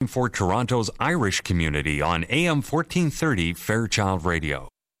For Toronto's Irish community on AM 1430 Fairchild Radio.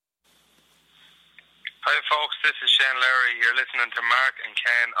 Hi folks, this is Shane Larry. You're listening to Mark and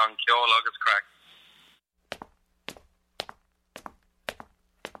Ken on Ceol, Agus, Craic.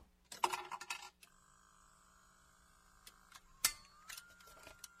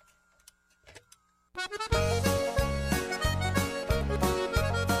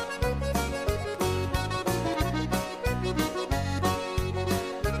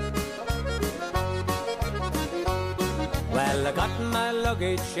 Well, I got my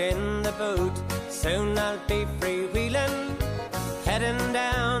luggage in the boot. Soon I'll be freewheeling, heading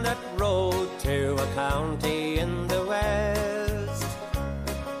down that road to a county in the west.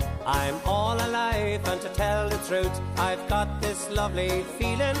 I'm all alive, and to tell the truth, I've got this lovely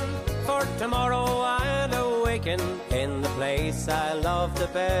feeling. For tomorrow I'll awaken in the place I love the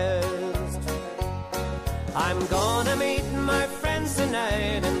best. I'm gonna meet my friends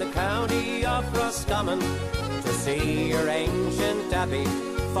tonight in the county of Roscommon to see your ancient abbey,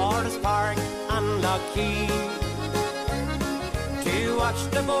 Forest Park and Lockheed, to watch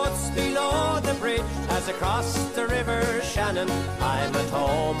the boats below the bridge as across the river Shannon. I'm at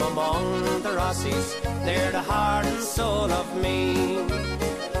home among the Rossies, they're the heart and soul of me.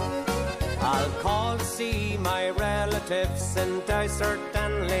 I'll call to see my relatives in Dysart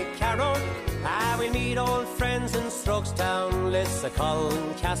and Lake Carroll. I will meet old friends in Strokestown, Lissacull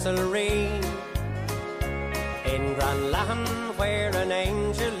and Castlereagh. In Granlahan, where an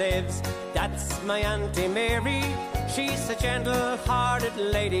angel lives, that's my Auntie Mary. She's a gentle-hearted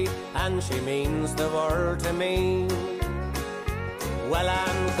lady, and she means the world to me. Well,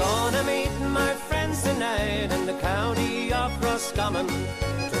 I'm gonna meet my friends tonight in the county of Roscommon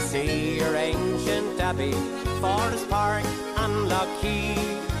to see your ancient abbey, Forest Park and Lockheed,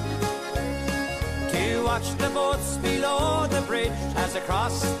 to watch the boats below the bridge as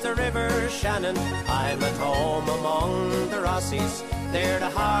across the river Shannon. I'm at home among the Rossies, they're the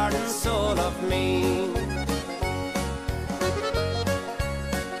heart and soul of me.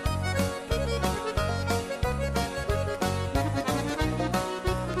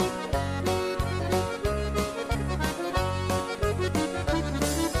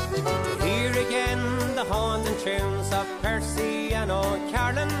 To hear again the haunting tunes of Percy and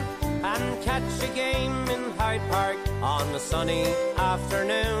O'Carlin, and catch a game in Hyde Park on a sunny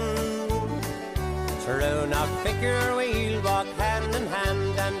afternoon. Through our figure we'll walk hand in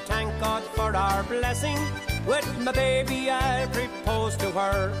hand and thank God for our blessing. With my baby I'll propose to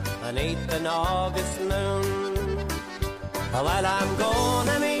her beneath an August moon. Well, I'm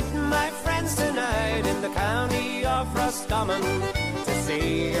gonna meet my friends tonight in the county of Roscommon to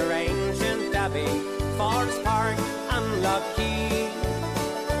see your ancient abbey, Forest Park and Lockheed,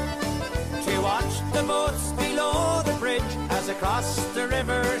 to watch the boats below the bridge as across the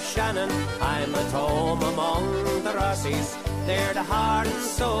river Shannon. I'm at home among the Rossies, they're the heart and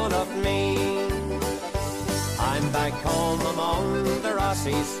soul of me. I'm back home among the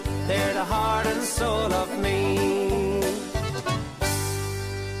Rossies, they're the heart and soul of me.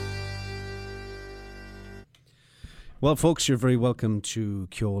 Well, folks, you're very welcome to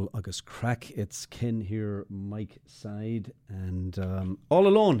Ceol, Agus, Craic. It's Ken here, Mike side, and all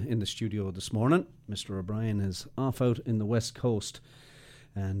alone in the studio this morning. Mr. O'Brien is off out in the West Coast,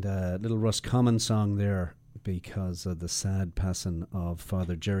 and a little Roscommon song there because of the sad passing of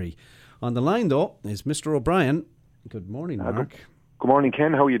Father Gerry. On the line, though, is Mr. O'Brien. Good morning, Mark. Good morning,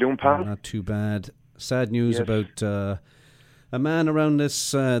 Ken. How are you doing, pal? Not too bad. Sad news about a man around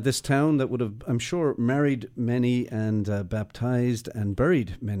this town that would have, I'm sure, married many and baptised and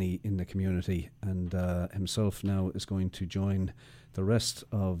buried many in the community, and himself now is going to join the rest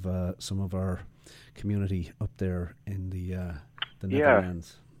of some of our community up there in the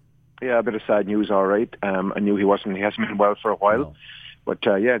Netherlands. Yeah, a bit of sad news, all right. I knew he hasn't been well for a while. No. But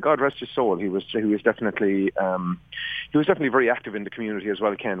God rest his soul. He was definitely very active in the community as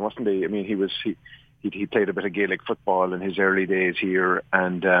well, Ken, wasn't he? I mean, he played a bit of Gaelic football in his early days here,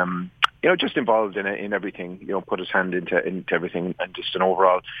 and just involved in everything. Put his hand into everything, and just an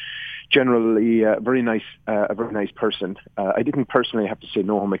overall, generally a very nice person. I didn't personally have to say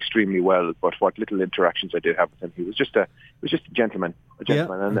know him extremely well, but what little interactions I did have with him, he was just a gentleman,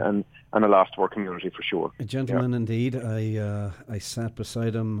 and a loss to our community for sure. A gentleman indeed. I sat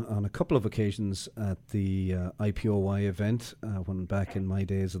beside him on a couple of occasions at the IPOY&lt when back in my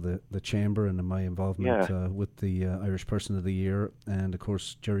days of the chamber and in my involvement with the Irish Person of the Year, and of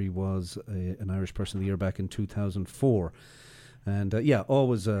course Gerry was an Irish Person of the Year back in 2004. And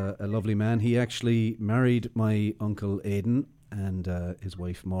always a lovely man. He actually married my uncle Aidan and his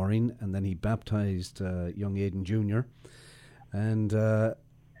wife Maureen, and then he baptised young Aidan Jr. And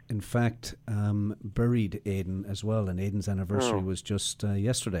in fact, buried Aidan as well, and Aidan's anniversary was just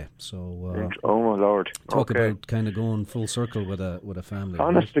yesterday. So, oh my Lord! Talk about kind of going full circle with a family.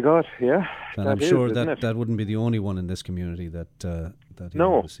 Honest to God, yeah. And I'm sure that wouldn't be the only one in this community that.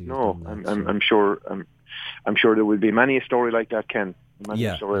 No. I'm sure there will be many a story like that, Ken.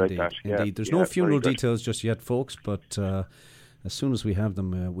 Indeed. There's no funeral details just yet, folks, but as soon as we have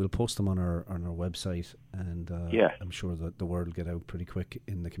them, we'll post them on our website, and I'm sure that the word will get out pretty quick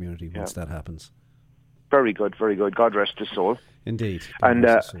in the community once that happens. Very good, very good. God rest his soul. Indeed. And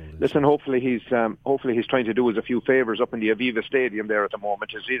listen, hopefully he's trying to do us a few favours up in the Aviva Stadium there at the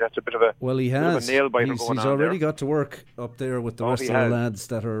moment. Is he? That's a bit of a he has. A nail biter going on. He's already got to work up there with the rest of the lads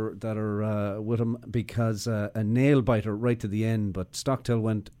that are with him, because a nail biter right to the end. But Stockdale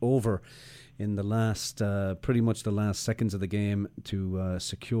went over in the last, pretty much the last seconds of the game to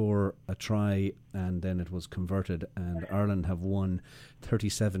secure a try, and then it was converted, and Ireland have won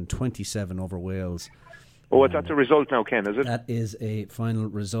 37-27 over Wales. Oh, that's a result now, Ken, is it? That is a final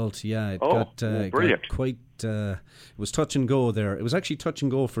result, yeah. It got brilliant. It was touch and go there. It was actually touch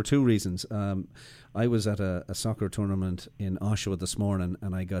and go for two reasons. I was at a soccer tournament in Oshawa this morning,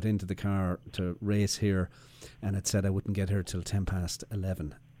 and I got into the car to race here, and it said I wouldn't get here till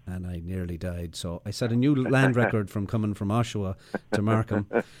 11:10. And I nearly died. So I set a new land record from coming from Oshawa to Markham,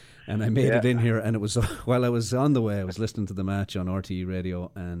 and I made it in here. And it was while I was on the way, I was listening to the match on RTE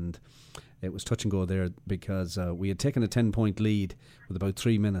radio, and it was touch and go there, because we had taken a 10-point lead with about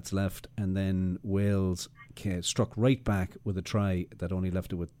 3 minutes left, and then Wales struck right back with a try that only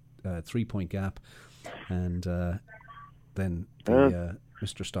left it with a 3-point gap, and then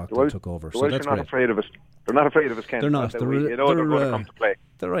Mr. Stockton took over. So that's not afraid of us. They're not afraid of us, Ken. They're not. They're going to come to play.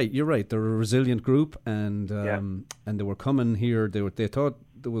 They're right. You're right. They're a resilient group, and they were coming here. They thought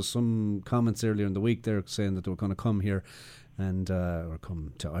there was some comments earlier in the week there saying that they were going to come here and or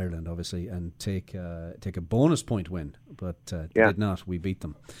come to Ireland, obviously, and take a bonus point win, but they did not. We beat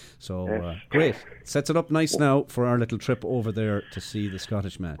them. So great. Sets it up nice now for our little trip over there to see the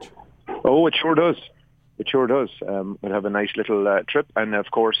Scottish match. Oh, it sure does. It sure does. We'll have a nice little trip, and of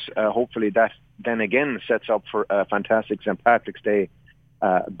course, hopefully that then again sets up for a fantastic St. Patrick's Day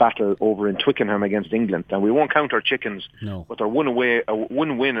battle over in Twickenham against England. And we won't count our chickens, but they're one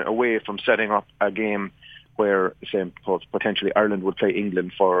win away from setting up a game where, say, potentially Ireland would play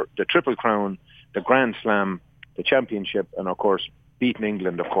England for the Triple Crown, the Grand Slam, the Championship, and of course beating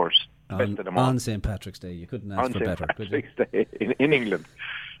England, of course. On St. Patrick's Day, you couldn't ask for better. On St. Patrick's Day in England.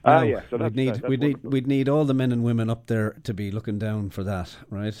 So we'd need all the men and women up there to be looking down for that,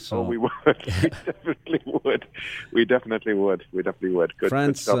 right? So we would. We definitely would. Good,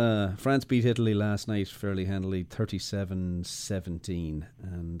 France beat Italy last night fairly handily, 37-17,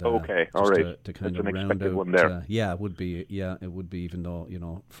 and all right. To kind That's of an round out. One there. It would be. Even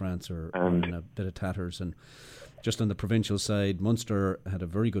though France are in a bit of tatters. And just on the provincial side, Munster had a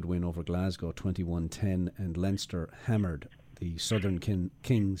very good win over Glasgow, 21-10, and Leinster hammered the Southern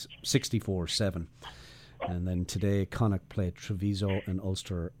Kings 64-7. And then today Connacht played Treviso, and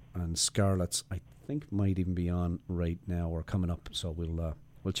Ulster and Scarlets I think might even be on right now or coming up, so we'll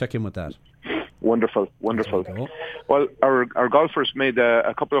check in with that. Wonderful. Well, our golfers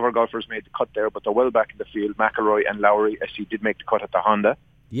a couple of our golfers made the cut there, but they're well back in the field. McIlroy and Lowry, I see, did make the cut at the Honda.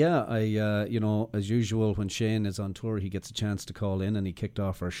 Yeah, as usual, when Shane is on tour, he gets a chance to call in, and he kicked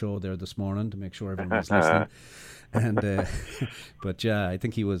off our show there this morning to make sure everyone was listening. And but I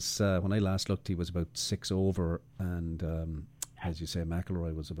think he was when I last looked, he was about 6 over, and as you say,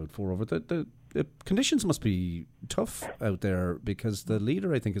 McIlroy was about 4 over. The conditions must be tough out there, because the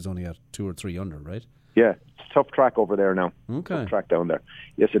leader I think is only at 2 or 3 under, right? Yeah, it's a tough track over there now. Okay, tough track down there.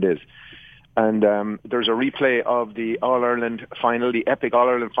 Yes, it is. And there's a replay of the All-Ireland final, the epic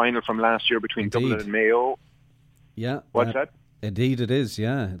All-Ireland final from last year between Dublin and Mayo. Yeah. What's that? Indeed it is,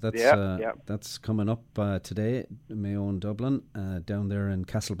 yeah. That's coming up today, Mayo and Dublin, down there in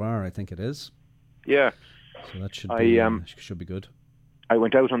Castlebar, I think it is. Yeah. So that should be good. I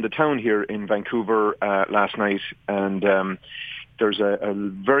went out on the town here in Vancouver last night, and there's a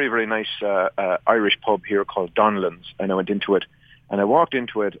very, very nice Irish pub here called Donnellan's, and I went into it. And I walked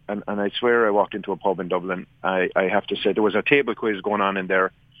into it, and I swear I walked into a pub in Dublin. I have to say, there was a table quiz going on in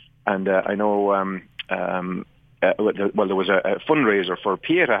there, and I know, there was a fundraiser for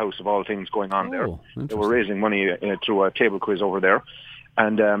Pieta House, of all things, going on there. They were raising money through a table quiz over there,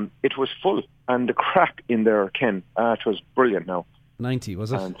 and it was full. And the crack in there, Ken, it was brilliant now. 90,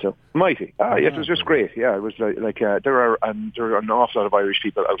 was it? And so, mighty. It was just great. Yeah, it was like there are an awful lot of Irish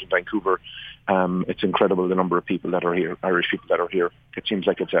people out in Vancouver. It's incredible the number of people that are here, Irish people that are here. It seems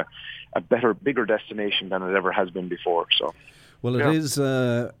like it's a better, bigger destination than it ever has been before. So, Well, it is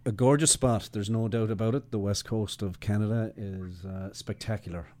a gorgeous spot. There's no doubt about it. The west coast of Canada is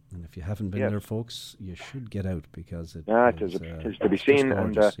spectacular. And if you haven't been there, folks, you should get out because it is to be seen.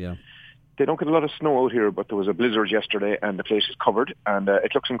 And they don't get a lot of snow out here, but there was a blizzard yesterday and the place is covered. And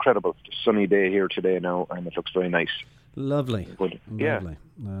it looks incredible. It's a sunny day here today now and it looks very nice. Lovely. Good. Lovely.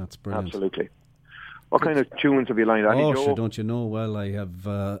 That's brilliant. Absolutely. What kind of tunes have you lined up? Oh, sure, don't you know? Well, I have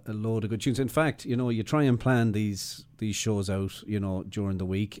a load of good tunes. In fact, you try and plan these shows out, during the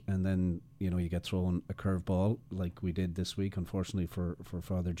week, and then, you get thrown a curveball like we did this week, unfortunately for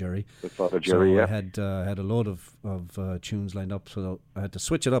Father Gerry. With Father Gerry, I had a load of tunes lined up, so I had to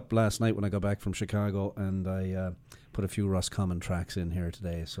switch it up last night when I got back from Chicago, and I put a few Roscommon tracks in here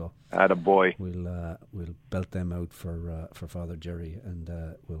today. So, attaboy. We'll belt them out for Father Gerry, and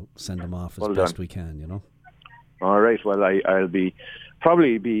we'll send them off as best we can. All right. Well, I'll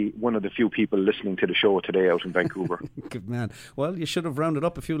probably be one of the few people listening to the show today out in Vancouver. Good man. Well, you should have rounded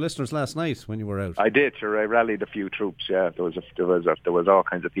up a few listeners last night when you were out. I did, sir. I rallied a few troops. Yeah, there was all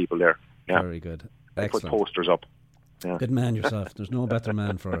kinds of people there. Yeah. Very good. I Excellent. put posters up. Yeah. Good man yourself. There's no better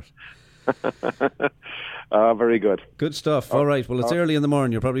man for it. Very good. Good stuff. All right. Well, it's early in the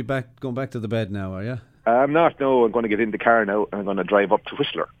morning. You're probably going back to the bed now, are you? I'm not. No, I'm going to get in the car now and I'm going to drive up to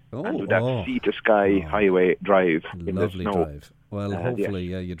Whistler and do that sea-to-sky highway drive in the snow. Lovely drive. Well, hopefully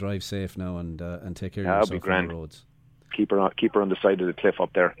you drive safe now and take care of yourself on the roads. Keep her on the side of the cliff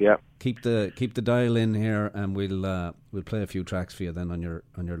up there. Yeah. Keep the dial in here, and we'll play a few tracks for you then on your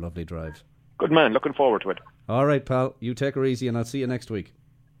lovely drive. Good man. Looking forward to it. All right, pal. You take her easy, and I'll see you next week.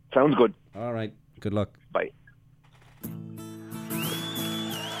 Sounds good. All right. Good luck. Bye.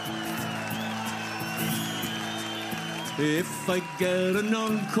 If I get an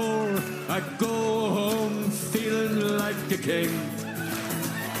encore, I go home feeling like a king.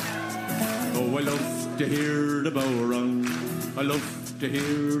 Oh, I love to hear the bow rung, I love to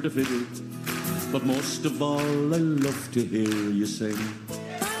hear the fiddle, but most of all I love to hear you sing.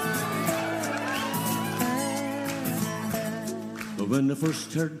 When I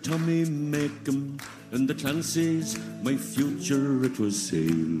first heard Tommy make 'em and the Clancy's, my future it was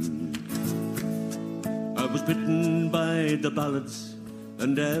sealed. I was bitten by the ballads,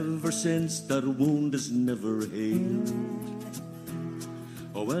 and ever since that wound is never healed.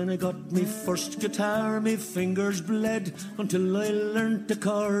 Oh, when I got me first guitar, me fingers bled until I learnt a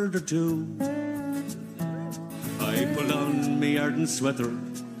chord or two. I pulled on me Arden sweater,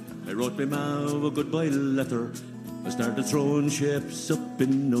 I wrote me ma a goodbye letter. I started throwing shapes up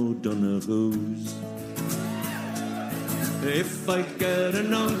in O'Donoghue's. If I get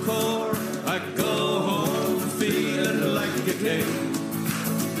an encore, I go home feeling like a king.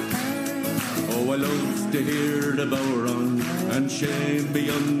 Oh, I love to hear the bow rung and shame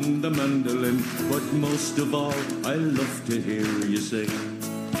beyond the mandolin, but most of all, I love to hear you sing.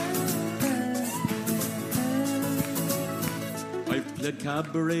 I've played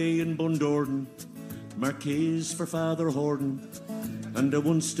cabaret in Bundorden, Marquise for Father Horden, and I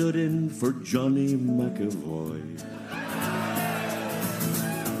once stood in for Johnny McAvoy.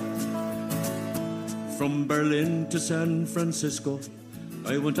 From Berlin to San Francisco,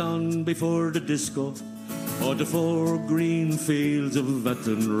 I went on before the disco, or the 4 green fields of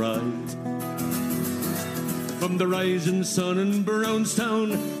Athenry. From the rising sun in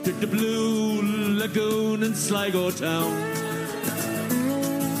Brownstown to the blue lagoon in Sligo town.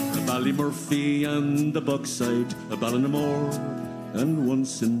 Ballymurphy and the Buckside, a Ballinamore, and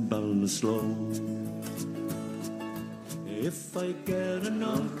once in Ballinasloe. If I get an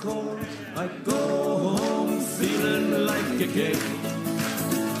encore, I go home feeling like a king.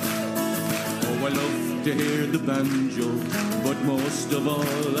 Oh, I love to hear the banjo, but most of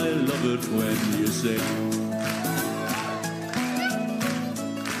all, I love it when you sing.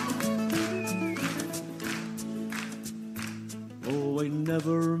 I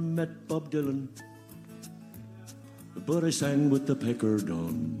never met Bob Dylan, but I sang with the Pecker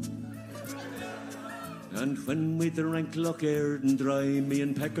Dawn. And when we drank Loch Aird and Dry, me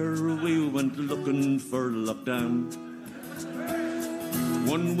and Pecker, we went looking for Lockdown.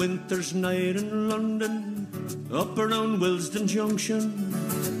 One winter's night in London, up around Willesden Junction,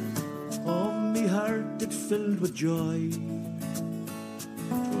 oh, me heart it filled with joy.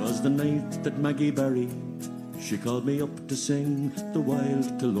 'Twas the night that Maggie Barry, she called me up to sing The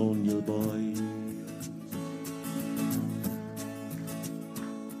Wild Colonial Boy.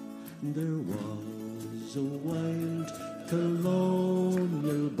 There was a wild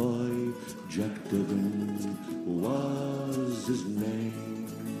colonial boy, Jack Duggan was his name.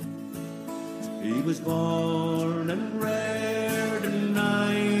 He was born and reared in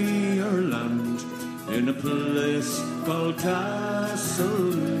Ireland, in a place called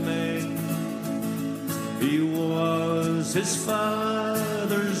Castlemaine. He was his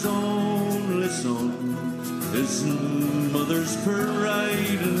father's only son, his mother's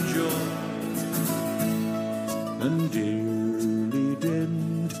pride and joy, and dearly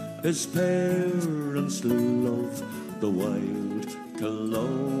dimmed his parents' love, the wild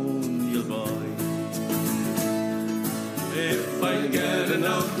colonial boy. If I get an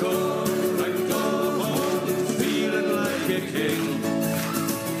outdoor, I go home feeling like a king.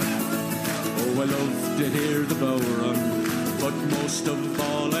 Oh, I love to hear the bow run, but most of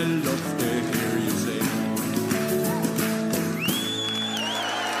all I love to hear you sing.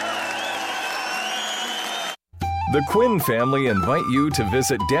 The Quinn family invite you to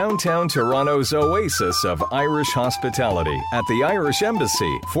visit downtown Toronto's oasis of Irish hospitality at the Irish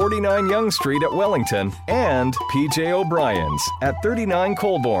Embassy, 49 Yonge Street at Wellington, and PJ O'Brien's at 39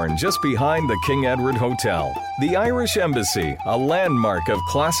 Colborne, just behind the King Edward Hotel. The Irish Embassy, a landmark of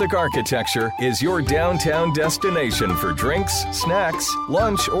classic architecture, is your downtown destination for drinks, snacks,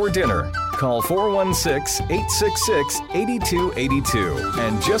 lunch, or dinner. Call 416-866-8282.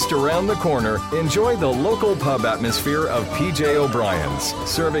 And just around the corner, enjoy the local pub atmosphere of PJ O'Brien's,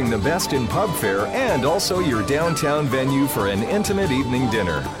 serving the best in pub fare and also your downtown venue for an intimate evening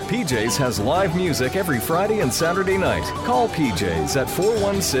dinner. PJ's has live music every Friday and Saturday night. Call PJ's at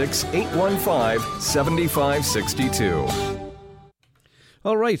 416-815-7562.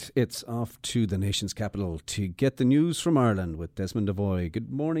 All right, it's off to the nation's capital to get the news from Ireland with Desmond Devoy.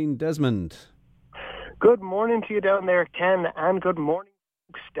 Good morning, Desmond. Good morning to you down there, Ken, and good morning,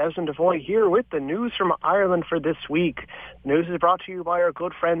 folks. Desmond Devoy here with the news from Ireland for this week. The news is brought to you by our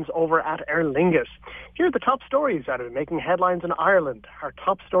good friends over at Aer Lingus. Here are the top stories that are making headlines in Ireland. Our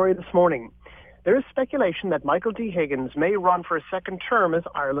top story this morning. There is speculation that Michael D. Higgins may run for a second term as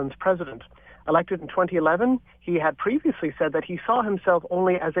Ireland's president. Elected in 2011, he had previously said that he saw himself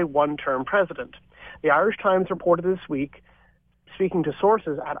only as a one-term president. The Irish Times reported this week, speaking to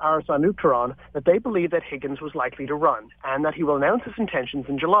sources at Ars an Uachtaráin, that they believe that Higgins was likely to run and that he will announce his intentions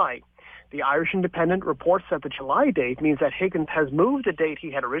in July. The Irish Independent reports that the July date means that Higgins has moved the date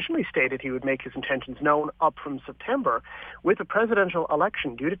he had originally stated he would make his intentions known up from September, with a presidential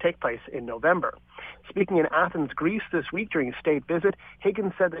election due to take place in November. Speaking in Athens, Greece this week during a state visit,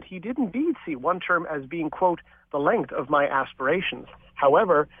 Higgins said that he did indeed see one term as being, quote, the length of my aspirations.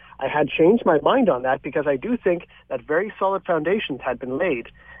 However, I had changed my mind on that because I do think that very solid foundations had been laid.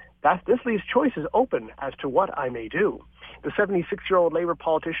 This leaves choices open as to what I may do. The 76-year-old Labour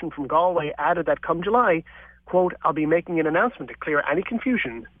politician from Galway added that come July, quote, I'll be making an announcement to clear any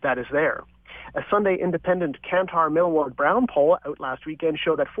confusion that is there. A Sunday Independent Kantar Millward Brown poll out last weekend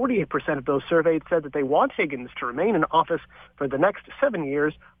showed that 48% of those surveyed said that they want Higgins to remain in office for the next 7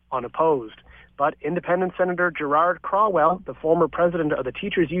 years unopposed. But Independent Senator Gerard Crauwell, the former president of the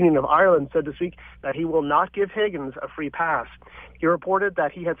Teachers Union of Ireland, said this week that he will not give Higgins a free pass. He reported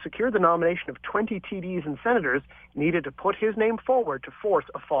that he had secured the nomination of 20 TDs and senators needed to put his name forward to force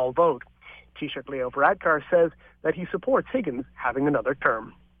a fall vote. Taoiseach Leo Varadkar says that he supports Higgins having another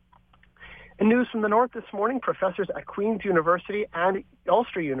term. In news from the north this morning, professors at Queen's University and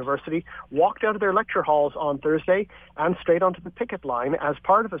Ulster University walked out of their lecture halls on Thursday and straight onto the picket line as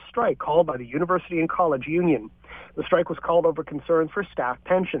part of a strike called by the University and College Union. The strike was called over concerns for staff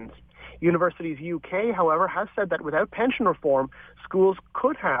pensions. Universities UK, however, has said that without pension reform, schools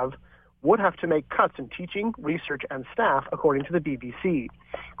would have to make cuts in teaching, research and staff, according to the BBC.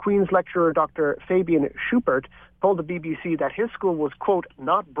 Queen's lecturer Dr. Fabian Schubert told the BBC that his school was, quote,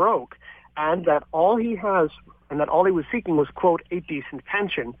 not broke, and that all he was seeking was, quote, a decent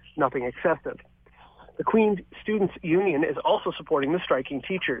pension, nothing excessive. The Queen's Students' Union is also supporting the striking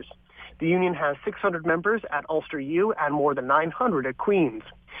teachers. The union has 600 members at Ulster U and more than 900 at Queen's.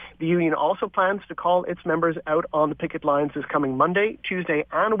 The union also plans to call its members out on the picket lines this coming Monday, Tuesday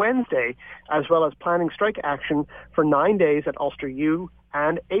and Wednesday, as well as planning strike action for 9 days at Ulster U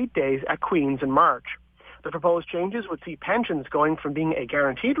and 8 days at Queen's in March. The proposed changes would see pensions going from being a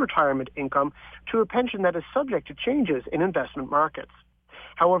guaranteed retirement income to a pension that is subject to changes in investment markets.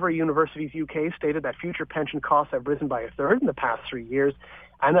 However, Universities UK stated that future pension costs have risen by a third in the past 3 years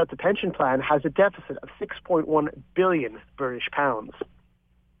and that the pension plan has a deficit of 6.1 billion British pounds.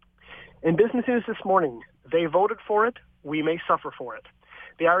 In business news this morning, they voted for it, we may suffer for it.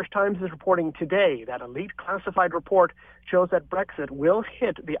 The Irish Times is reporting today that a leaked classified report shows that Brexit will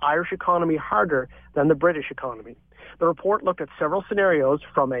hit the Irish economy harder than the British economy. The report looked at several scenarios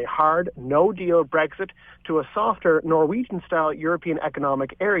from a hard, no-deal Brexit to a softer Norwegian-style European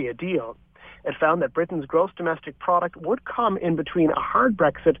Economic Area deal. It found that Britain's gross domestic product would come in between a hard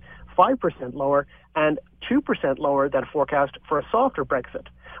Brexit 5% lower and 2% lower than forecast for a softer Brexit,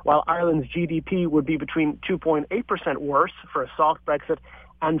 while Ireland's GDP would be between 2.8% worse for a soft Brexit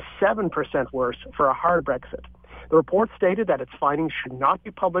and 7% worse for a hard Brexit. The report stated that its findings should not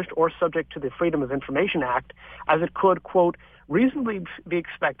be published or subject to the Freedom of Information Act, as it could, quote, reasonably be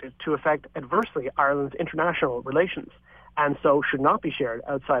expected to affect adversely Ireland's international relations, and so should not be shared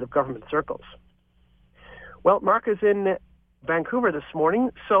outside of government circles. Well, Mark is in Vancouver this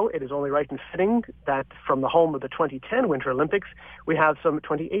morning, so it is only right and fitting that from the home of the 2010 Winter Olympics, we have some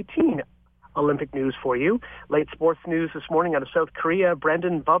 2018 Olympic news for you. Late sports news this morning out of South Korea.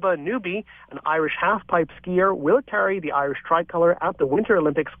 Brendan Bubba Newby, an Irish half-pipe skier, will carry the Irish tricolour at the Winter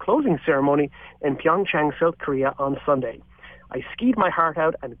Olympics closing ceremony in Pyeongchang, South Korea on Sunday. I skied my heart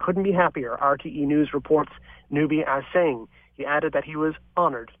out and couldn't be happier, RTE News reports Newby as saying. He added that he was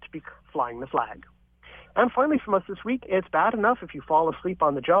honoured to be flying the flag. And finally from us this week, it's bad enough if you fall asleep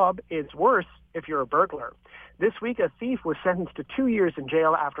on the job. It's worse if you're a burglar. This week, a thief was sentenced to 2 years in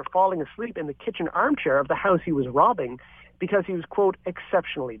jail after falling asleep in the kitchen armchair of the house he was robbing because he was, quote,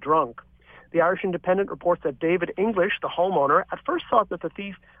 exceptionally drunk. The Irish Independent reports that David English, the homeowner, at first thought that the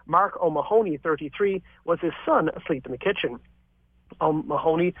thief, Mark O'Mahony, 33, was his son asleep in the kitchen.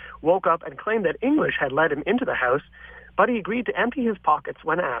 O'Mahony woke up and claimed that English had led him into the house, but he agreed to empty his pockets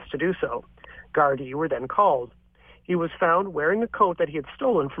when asked to do so. Gardaí were then called. He was found wearing a coat that he had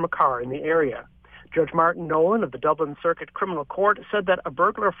stolen from a car in the area. Judge Martin Nolan of the Dublin Circuit Criminal Court said that a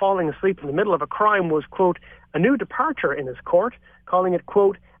burglar falling asleep in the middle of a crime was, quote, a new departure in his court, calling it,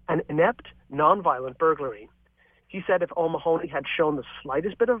 quote, an inept, non-violent burglary. He said if O'Mahony had shown the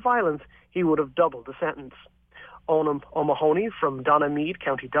slightest bit of violence, he would have doubled the sentence. O'Mahony from Donaghmede,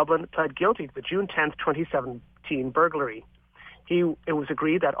 County Dublin, pled guilty to the June 10, 2017 burglary. It was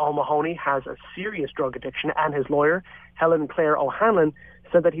agreed that O'Mahony has a serious drug addiction, and his lawyer, Helen Claire O'Hanlon,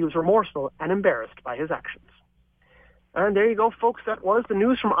 said that he was remorseful and embarrassed by his actions. And there you go, folks. That was the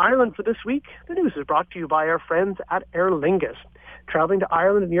news from Ireland for this week. The news is brought to you by our friends at Aer Lingus. Traveling to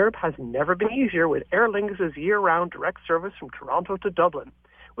Ireland and Europe has never been easier with Aer Lingus' year-round direct service from Toronto to Dublin,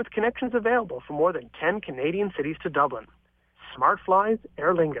 with connections available from more than 10 Canadian cities to Dublin. Smart flies,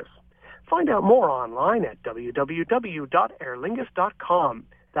 Aer Lingus. Find out more online at www.aerlingus.com.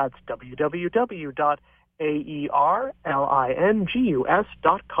 That's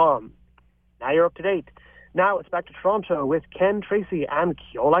www.aerlingus.com. Now you're up to date. Now it's back to Toronto with Ken Tracy and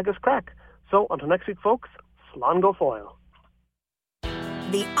Ceol Agus Craic. So until next week, folks, slán go foil.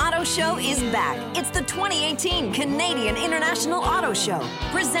 The Auto Show is back. It's the 2018 Canadian International Auto Show,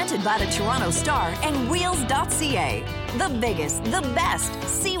 presented by the Toronto Star and Wheels.ca. The biggest, the best.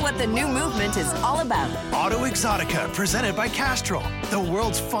 See what the new movement is all about. Auto Exotica, presented by Castrol. The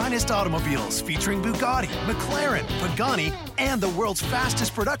world's finest automobiles, featuring Bugatti, McLaren, Pagani, and the world's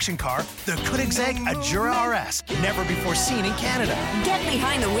fastest production car, the Koenigsegg Agura RS, never before seen in Canada. Get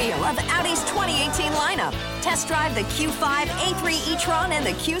behind the wheel of Audi's 2018 lineup. Test drive the Q5, A3 e-tron, and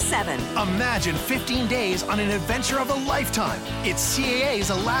the Q7. Imagine 15 days on an adventure of a lifetime. It's CAA's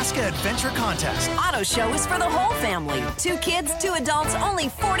Alaska Adventure Contest. Auto Show is for the whole family. 2 kids, 2 adults, only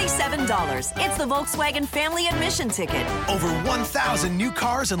 $47. It's the Volkswagen Family Admission Ticket. Over 1,000 new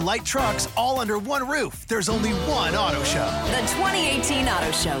cars and light trucks, all under one roof. There's only one Auto Show. The 2018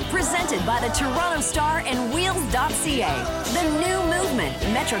 Auto Show, presented by the Toronto Star and Wheels.ca. The new movement.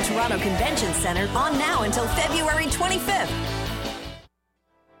 Metro Toronto Convention Centre, on now until February 25th.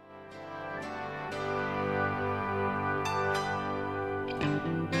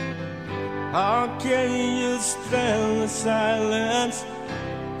 How can you stand the silence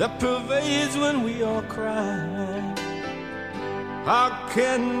that pervades when we all cry? How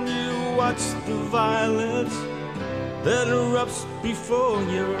can you watch the violence that erupts before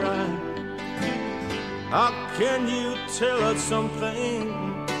your eyes? How can you tell us something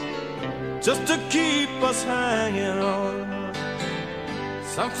just to keep us hanging on?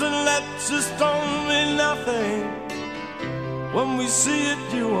 Something that just don't mean nothing. When we see it,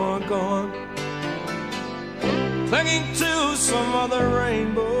 you are gone. Clinging to some other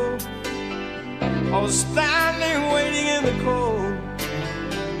rainbow, or standing waiting in the cold,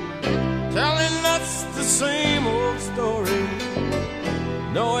 telling us the same old story,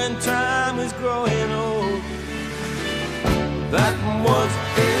 knowing time is growing old. That was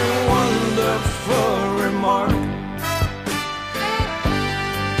a wonderful remark.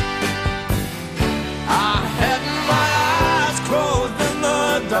 I had my eyes closed in the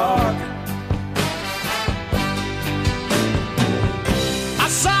dark. I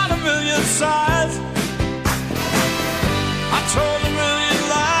saw a million sides. I told a million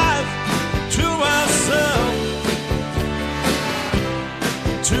lies to myself,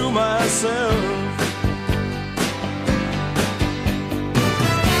 to myself.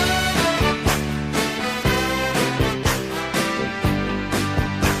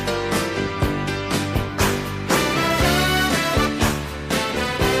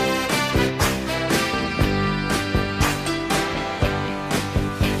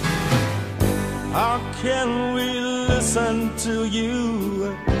 How can we listen to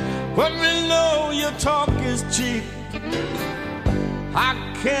you when we know your talk is cheap? How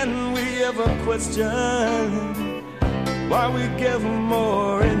can we ever question why we give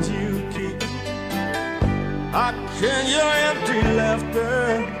more and you keep? How can your empty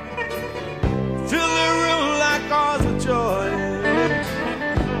laughter fill the room like ours with joy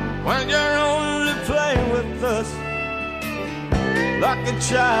when you're only playing with us like a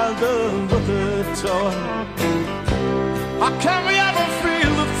child does with a toy? How can we ever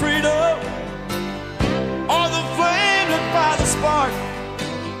feel the freedom or the flame lit by the spark?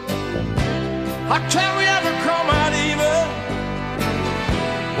 How can we ever come out even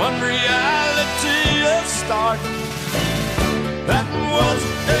when reality is stark? That was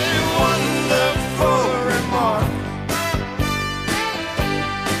a wonderful remark.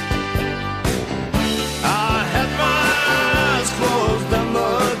 I had my eyes closed in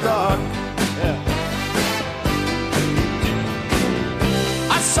the dark.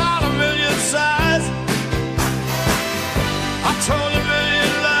 I saw a million sighs. I told a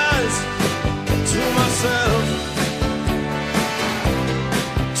million lies to myself,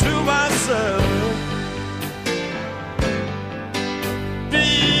 to myself.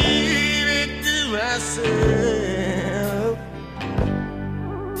 Baby, to myself.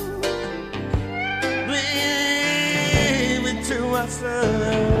 Baby, to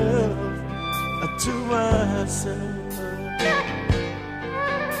myself. To myself.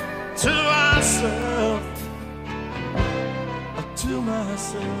 To myself. To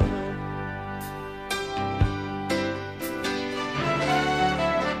myself.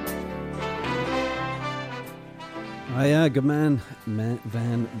 Good man,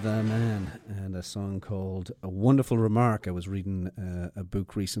 Van the Man, and a song called A Wonderful Remark. I was reading a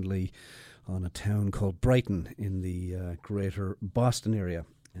book recently on a town called Brighton in the greater Boston area,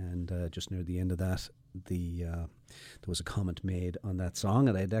 and just near the end of that, there was a comment made on that song,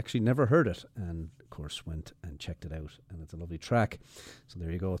 and I'd actually never heard it, and of course went and checked it out, and it's a lovely track. So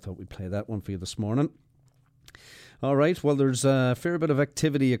there you go. I thought we'd play that one for you this morning. All right, well, there's a fair bit of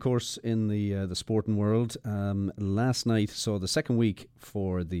activity, of course, in the sporting world. Last night saw the second week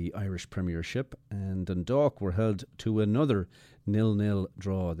for the Irish Premiership, and Dundalk were held to another 0-0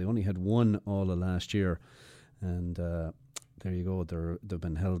 draw. They only had one all of last year, and there you go. They've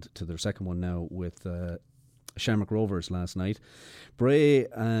been held to their second one now with Shamrock Rovers last night. Bray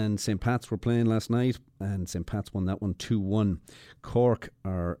and St. Pat's were playing last night, and St. Pat's won that one 2-1. Cork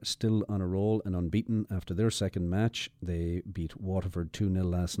are still on a roll and unbeaten after their second match. They beat Waterford 2-0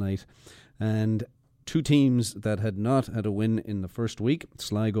 last night. And two teams that had not had a win in the first week,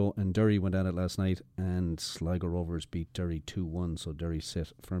 Sligo and Derry, went at it last night, and Sligo Rovers beat Derry 2-1, so Derry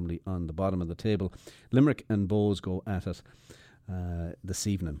sit firmly on the bottom of the table. Limerick and Bohs go at it this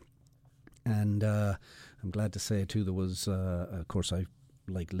evening. And I'm glad to say too, there was of course, I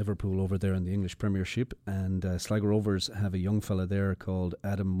like Liverpool over there in the English Premiership, and Sligo Rovers have a young fella there called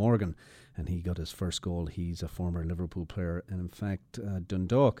Adam Morgan, and he got his first goal. He's a former Liverpool player, and in fact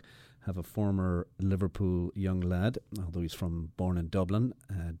Dundalk have a former Liverpool young lad, although he's born in Dublin,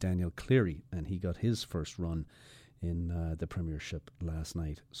 Daniel Cleary, and he got his first run in the Premiership last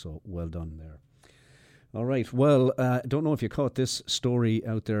night, so well done there. All right, well, I don't know if you caught this story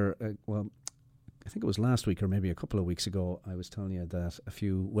out there. I think it was last week or maybe a couple of weeks ago, I was telling you that a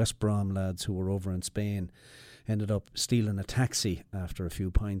few West Brom lads who were over in Spain ended up stealing a taxi after a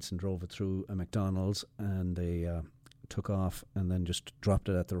few pints and drove it through a McDonald's, and they took off and then just dropped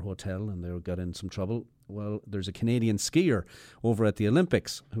it at their hotel, and they got in some trouble. Well, there's a Canadian skier over at the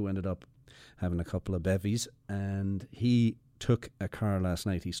Olympics who ended up having a couple of bevies, and he took a car last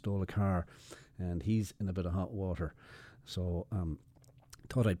night. He stole a car, and he's in a bit of hot water. So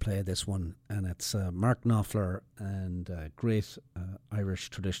thought I'd play this one, and it's Mark Knopfler, and a great Irish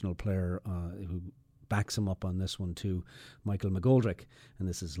traditional player who backs him up on this one too, Michael McGoldrick, and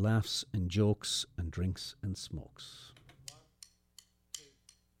this is Laughs and Jokes and Drinks and Smokes.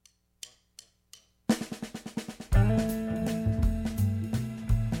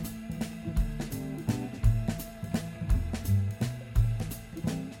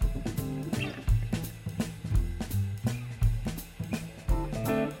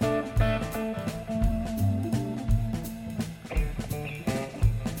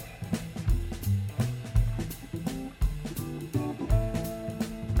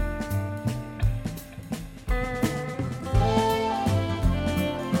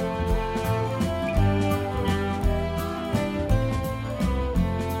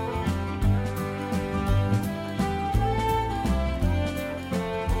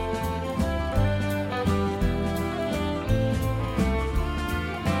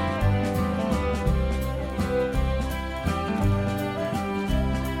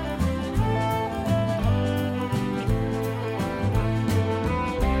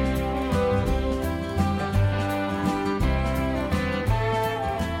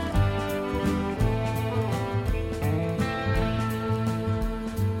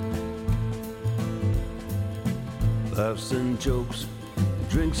 laughs and jokes,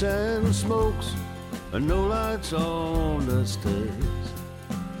 drinks and smokes, and no lights on the stairs.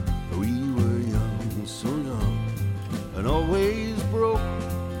 We were young, so young, and always broke.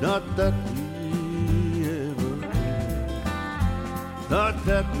 Not that we ever cared. Not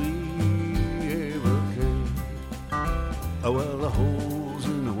that we ever cared. Oh, well, the holes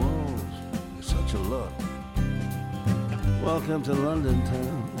in the walls are such a lot. Welcome to London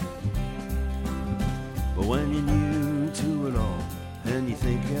town. But when you're new to it all and you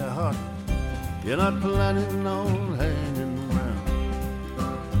think you're hot, you're not planning on hanging around.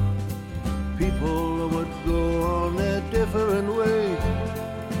 People would go on their different way.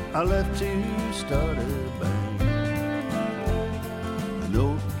 I left to start a band. A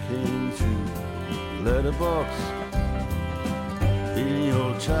note came through letterbox in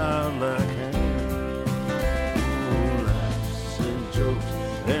your childlike hand. Oh, laughs and jokes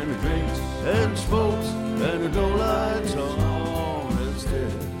and drinks and smokes and no lights on the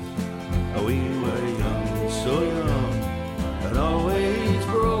stairs. We were young, so young, and always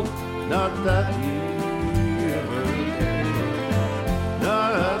broke. Not that we ever cared.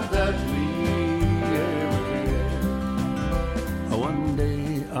 Not that we ever cared. One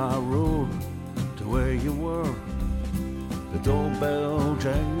day I rode to where you were. The doorbell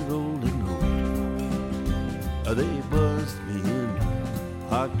jangled a note. They buzzed me in.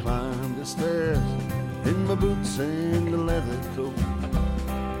 I climbed the stairs in my boots and a leather coat.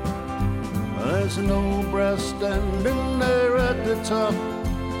 There's an old brass standing there at the top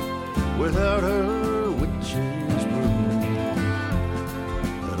without her witch's broom.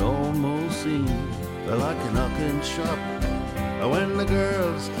 It almost seemed like a knocking shop when the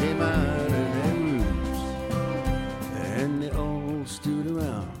girls came out of their rooms, and they all stood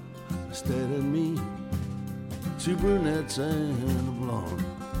around instead of me, two brunettes and a blonde.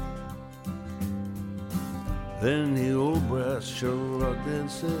 Then the old brass shrugged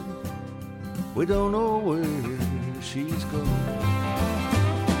and said, we don't know where she's gone.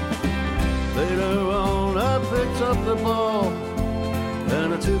 Later on I picked up the ball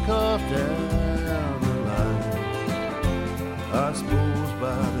and I took off down the line. I suppose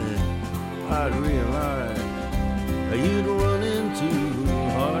by then I'd realize you'd run into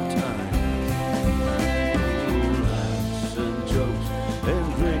hard times. Oh, laughs and jokes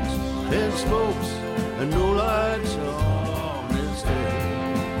and drinks and smokes and no lights on this day.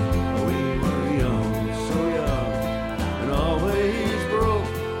 We were young, so young, and always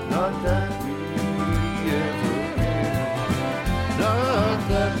broke. Not that we ever cared. Not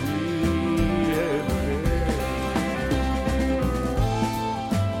that we ever cared.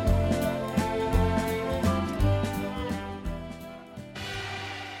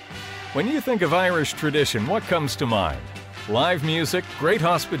 When you think of Irish tradition, what comes to mind? Live music, great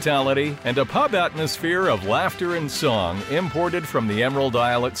hospitality, and a pub atmosphere of laughter and song imported from the Emerald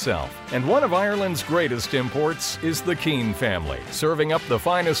Isle itself. And one of Ireland's greatest imports is the Keane family, serving up the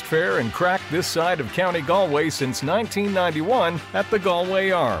finest fare and crack this side of County Galway since 1991 at the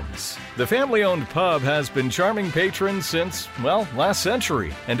Galway Arms. The family-owned pub has been charming patrons since, well, last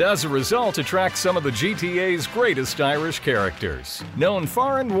century, and as a result attracts some of the GTA's greatest Irish characters. Known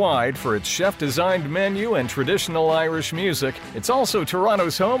far and wide for its chef-designed menu and traditional Irish music, it's also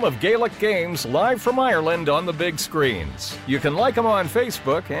Toronto's home of Gaelic games live from Ireland on the big screens. You can like them on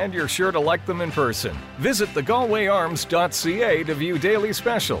Facebook, and you're sure to like them in person. Visit thegalwayarms.ca to view daily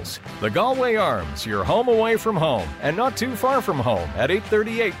specials. The Galway Arms, your home away from home, and not too far from home, at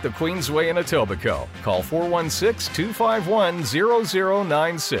 838 the Queensway in Etobicoke. Call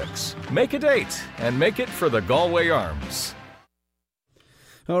 416-251-0096. Make a date, and make it for the Galway Arms.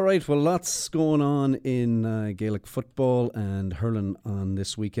 All right, well, lots going on in Gaelic football and hurling on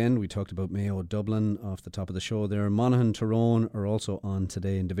this weekend. We talked about Mayo Dublin off the top of the show there. Monaghan, Tyrone are also on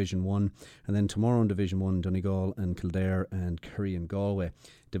today in Division 1. And then tomorrow in Division 1, Donegal and Kildare and Kerry and Galway.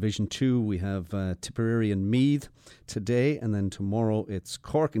 Division 2, we have Tipperary and Meath today. And then tomorrow it's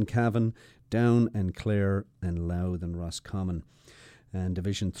Cork and Cavan, Down and Clare and Louth and Roscommon. And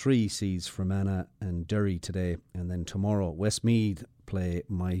Division 3 sees Fermanagh and Derry today. And then tomorrow, Westmeath play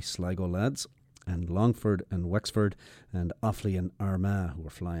My Sligo lads, and Longford and Wexford, and Offaly and Armagh, who are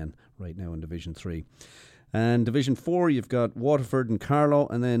flying right now in Division 3. And Division 4, you've got Waterford and Carlow,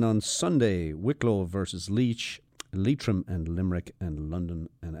 and then on Sunday, Wicklow versus Leitrim and Limerick, and London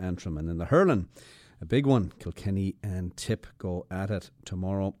and Antrim. And then the hurling, a big one, Kilkenny and Tip go at it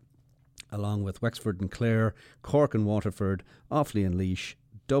tomorrow, along with Wexford and Clare, Cork and Waterford, Offaly and Laois,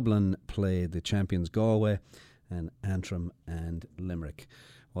 Dublin play the champions Galway, and Antrim and Limerick.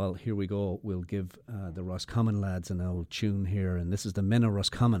 Well, here we go. We'll give the Roscommon lads an old tune here, and this is the Men of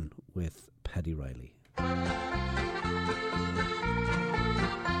Roscommon with Paddy Riley.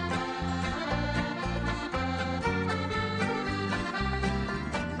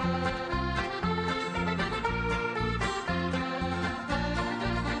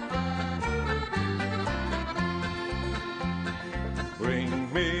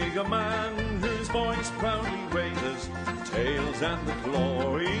 Bring me a man whose voice proudly raises tales and the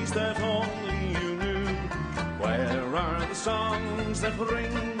glories that only you knew. Where are the songs that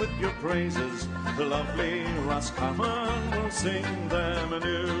ring with your praises? The lovely Roscommon will sing them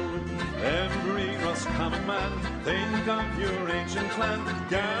anew. Every Roscommon man, think of your ancient clan,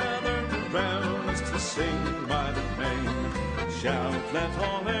 gathered around us to sing by the main. Shout, let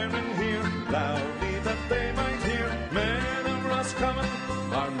all Erin hear, loudly that they might hear, men of Roscommon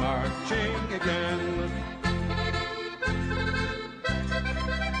are marching again.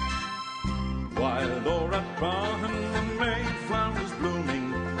 Wild o'er at Brahan, the Mayflower's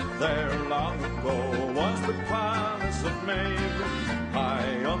blooming, there long ago was the palace of Maeve.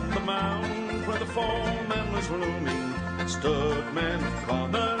 High on the mound where the foeman was looming, stood men of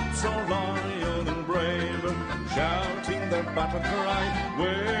Connaught so loyal and brave, shouting their battle cry,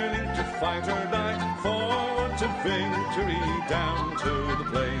 willing to fight or die, forward to victory, down to the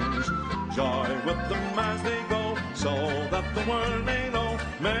plains. Joy with them as they go, so that the world may know,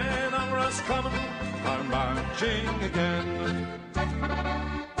 men of Roscommon are marching again.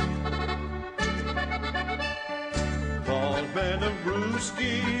 Paul, Ben of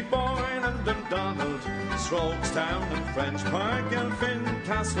Brewski, Boyne and Dundonald, Strokestown and French Park, Elphin,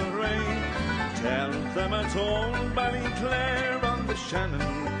 Castlereagh, tell them at old Ballyclare on the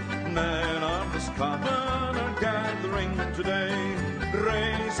Shannon, men of Roscommon are gathering today.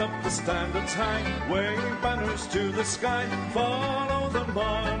 Raise up the standards high, wave banners to the sky, follow them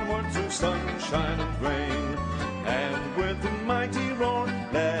onward through sunshine and rain. And with the mighty roar,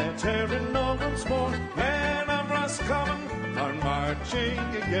 let Erin know once more, men of Roscommon are marching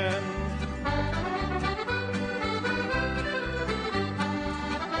again.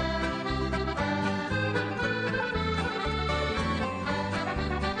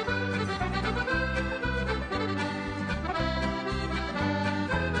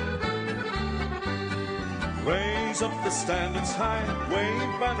 Raise up the standards high,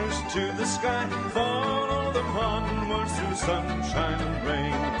 wave banners to the sky, follow them onwards through sunshine and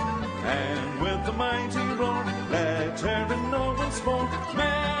rain. And with the mighty roar, let Erin know once more,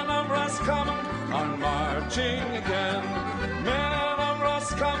 men of Roscommon are marching again. Men of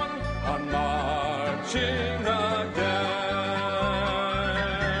Roscommon are marching again.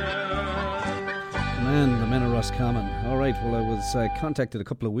 Man, the men of Roscommon. All right, well, I was contacted a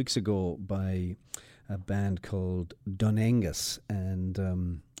couple of weeks ago by a band called Dunangus, and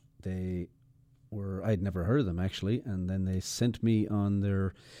I'd never heard of them actually, and then they sent me on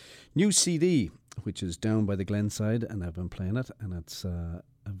their new CD, which is Down by the Glenside, and I've been playing it, and it's a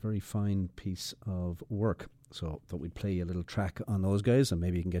very fine piece of work. So thought we'd play a little track on those guys, and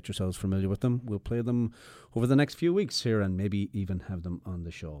maybe you can get yourselves familiar with them. We'll play them over the next few weeks here, and maybe even have them on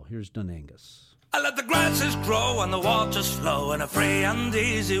the show. Here's Dunangus. I let the grasses grow and the waters flow in a free and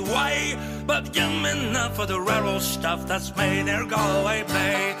easy way, but give me enough for the railroad stuff that's made their Galway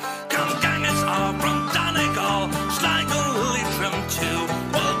play. Come gang, it's all from Donegal, Sligo, Leitrim too.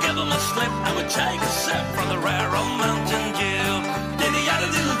 We'll give them a slip and we'll take a sip from the railroad Mountain Dew.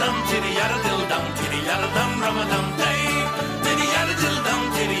 Tiddy-yada-diddle-dum, tiddy-yada-diddle-dum, tiddy-yada-dum, Ramadan day. Tiddy-yada-diddle-dum,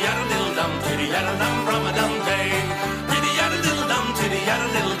 tiddy-yada-diddle-dum, tiddy-yada-dum, Ramadan day. Tiddy-yada-diddle-dum,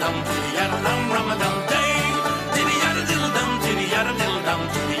 tiddy-yada-diddle-dum, tiddy-yada-dum, Ramadan day. Tiddy-yada-diddle-dum, tiddy-yada-diddle-dum,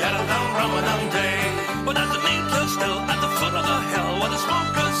 tiddy-yada-dum, Ramadan day. But as the meat kills still at the foot of the hill, where the smoke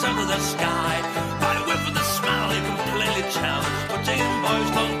goes out of the sky, by the whiff of the smell you can plainly tell what Jane boys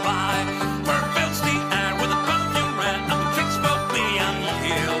don't buy. Where fills the air with a perfume red and the tricks both me and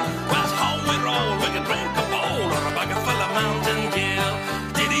you. Where's home we roll, we can drink a bowl or a bucket full of Mountain Dew.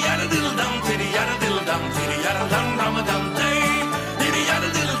 Tiddy-yada-diddle-dum, tiddy-yada-diddle-dum, tiddy-yada-dum, Ramadan day.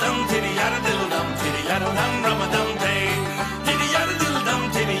 Tiddy-yada-diddle-dum, tiddy-yada-diddle-dum, tiddy-yada-dum, Ramadan day. Tiddy-yada-diddle-dum,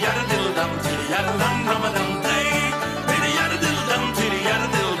 tiddy-yada-diddle-dum, tiddy-yada-dum, Ramadan day. Tiddy-yada-diddle-dum,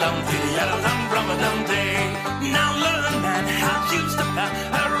 tiddy-yada-diddle-dum, tiddy-yada-dum, Ramadan day. Now learn man how used to pass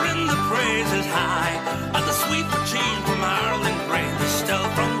are in the praises high, and the sweet cheese from Ireland grain is still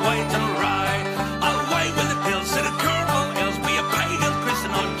from white and rye. Away with the pills to the Cornwall hills, be a pagan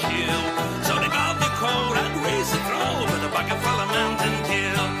Christian or Jew.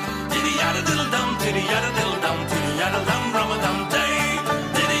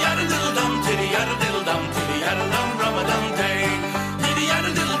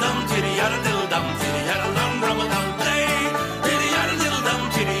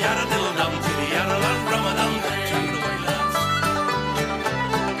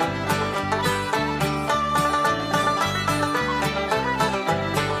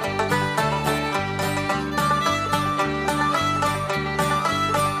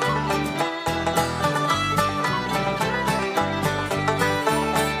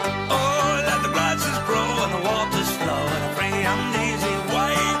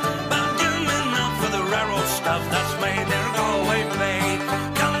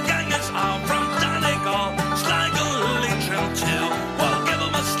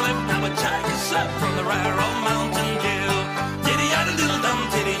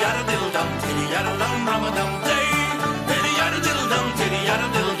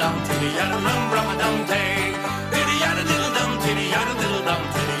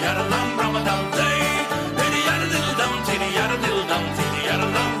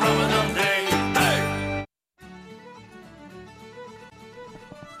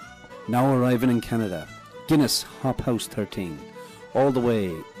 Now arriving in Canada, Guinness Hop House 13, all the way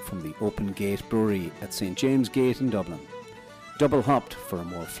from the Open Gate Brewery at St James Gate in Dublin. Double hopped for a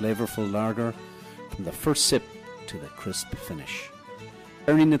more flavourful lager from the first sip to the crisp finish.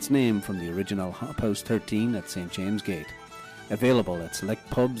 Earning its name from the original Hop House 13 at St James Gate. Available at select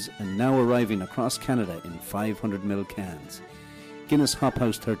pubs and now arriving across Canada in 500ml cans. Guinness Hop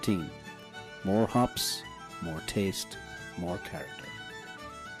House 13. More hops, more taste, more character.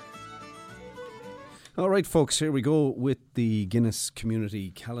 All right, folks, here we go with the Guinness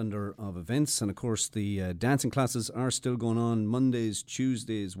Community Calendar of Events. And, of course, the dancing classes are still going on Mondays,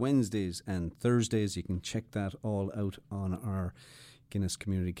 Tuesdays, Wednesdays and Thursdays. You can check that all out on our Guinness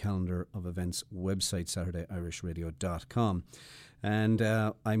Community Calendar of Events website, SaturdayIrishRadio.com. And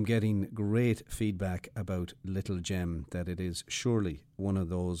I'm getting great feedback about Little Gem, that it is surely one of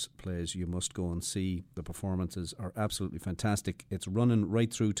those plays you must go and see. The performances are absolutely fantastic. It's running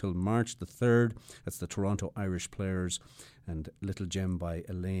right through till March the 3rd. That's the Toronto Irish Players and Little Gem by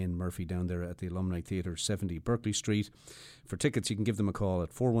Elaine Murphy down there at the Alumni Theatre, 70 Berkeley Street. For tickets, you can give them a call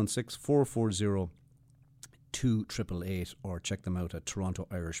at 416-440-2888 or check them out at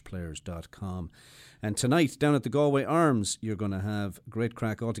torontoirishplayers.com. And tonight, down at the Galway Arms, you're going to have great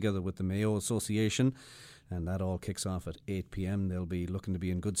crack altogether with the Mayo Association, and that all kicks off at 8 p.m. They'll be looking to be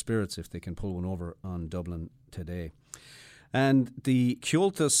in good spirits if they can pull one over on Dublin today. And the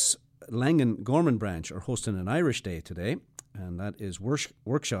Ceoltas Langan Gorman branch are hosting an Irish Day today, and that is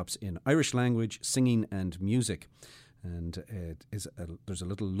workshops in Irish language, singing and music. And there's a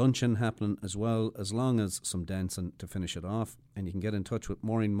little luncheon happening as well, as long as some dancing to finish it off. And you can get in touch with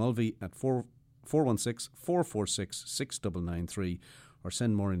Maureen Mulvey at 416-446-6993 or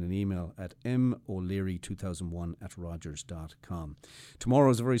send Maureen an email at moleary2001@rogers.com.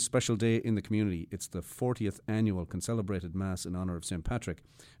 Tomorrow is a very special day in the community. It's the 40th annual concelebrated Mass in honour of St. Patrick,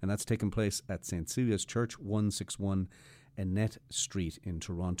 and that's taking place at St. Celia's Church, 161 Annette Street in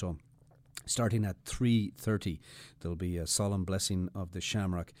Toronto. Starting at 3:30, there'll be a solemn blessing of the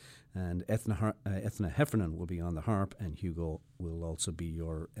Shamrock, and Ethna Heffernan will be on the harp, and Hugo will also be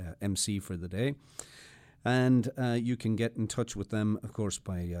your MC for the day. And you can get in touch with them, of course,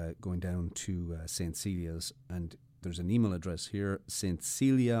 by going down to St. Celia's, and there's an email address here,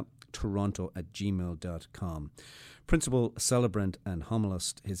 stceliatoronto@gmail.com. Principal Celebrant and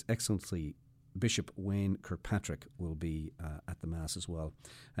Homilist, His Excellency Bishop Wayne Kirkpatrick, will be at the Mass as well.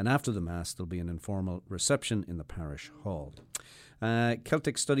 And after the Mass, there'll be an informal reception in the parish hall.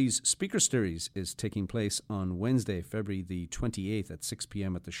 Celtic Studies Speaker Series is taking place on Wednesday, February the 28th at 6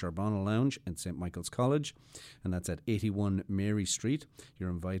 p.m. at the Charbonneau Lounge at St. Michael's College, and that's at 81 Mary Street. You're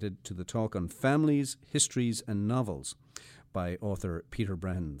invited to the talk on families, histories and novels by author Peter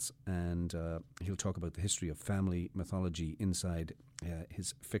Brands, and he'll talk about the history of family mythology inside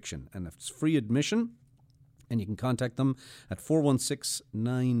his fiction. And it's free admission, and you can contact them at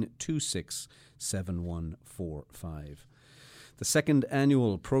 416-926-7145. The second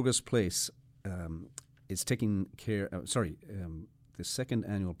annual Progress Place is taking care. The second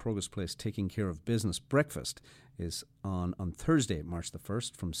annual Progress Place Taking Care of Business breakfast is on Thursday, March the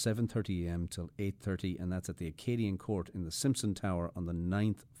 1st, from 7:30 a.m. till 8:30, and that's at the Acadian Court in the Simpson Tower on the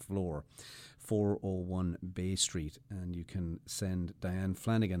 9th floor, 401 Bay Street. And you can send Diane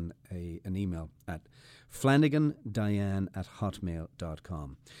Flanagan an email at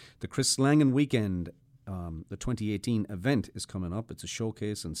flanagandiane@hotmail.com. The Chris Langan Weekend, the 2018 event, is coming up. It's a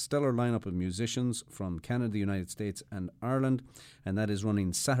showcase and stellar lineup of musicians from Canada, the United States and Ireland, and that is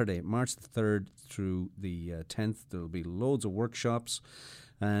running Saturday, March the 3rd through the 10th. There will be loads of workshops,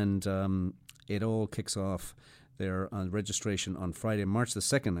 and it all kicks off there on registration on Friday, March the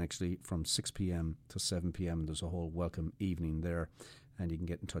 2nd, actually, from 6 p.m. to 7 p.m. There's a whole welcome evening there, and you can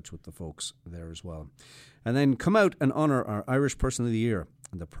get in touch with the folks there as well. And then come out and honour our Irish Person of the Year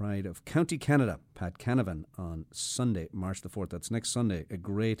and the pride of County Canada, Pat Canavan, on Sunday, March the 4th. That's next Sunday, a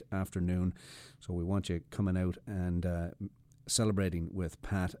great afternoon. So we want you coming out and celebrating with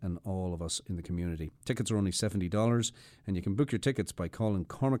Pat and all of us in the community. Tickets are only $70, and you can book your tickets by calling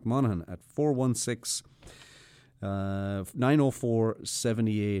Cormac Monaghan at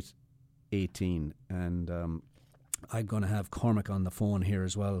 416-904-7818. And I'm going to have Cormac on the phone here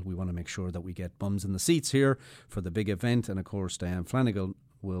as well. We want to make sure that we get bums in the seats here for the big event. And, of course, Diane Flanagan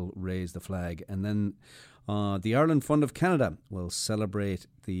will raise the flag. And then The Ireland Fund of Canada will celebrate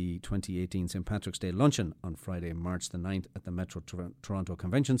the 2018 St. Patrick's Day Luncheon on Friday, March the 9th at the Metro Toronto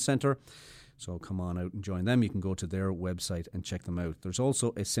Convention Centre. So come on out and join them. You can go to their website and check them out. There's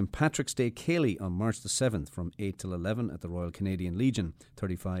also a St. Patrick's Day Ceol on March the 7th from 8 till 11 at the Royal Canadian Legion,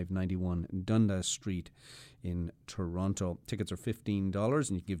 3591 Dundas Street in Toronto. Tickets are $15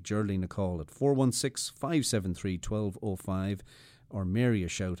 and you can give Geraldine a call at 416-573-1205 or Mary a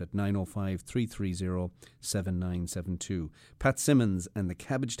shout at 905-330-7972. Pat Simmons and the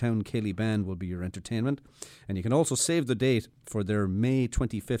Cabbagetown Ceilidh Band will be your entertainment. And you can also save the date for their May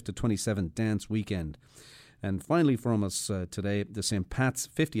 25th to 27th dance weekend. And finally from us today, the St. Pat's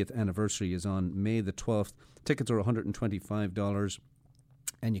 50th anniversary is on May the 12th. Tickets are $125.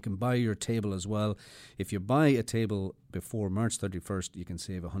 And you can buy your table as well. If you buy a table before March 31st, you can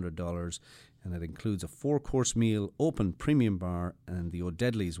save $100. And it includes a 4-course meal, open premium bar, and the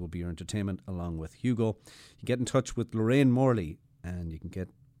O'Deadleys will be your entertainment along with Hugo. You get in touch with Lorraine Morley, and you can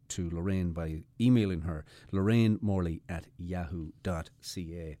get to Lorraine by emailing her,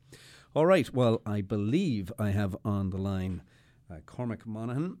 lorrainemorley@yahoo.ca. All right, well, I believe I have on the line Cormac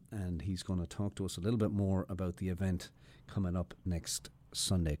Monaghan, and he's going to talk to us a little bit more about the event coming up next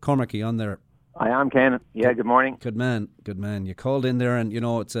Sunday. Cormac, are you on there? I am, Ken. Yeah, good morning. Good man. You called in there, and,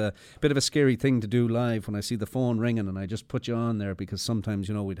 it's a bit of a scary thing to do live when I see the phone ringing, and I just put you on there because sometimes,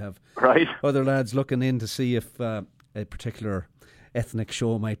 we'd have other lads looking in to see if a particular ethnic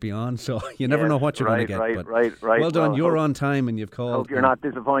show might be on, so you never know what you're going to get. Right. Well done, you're on time and you've called. I hope you're not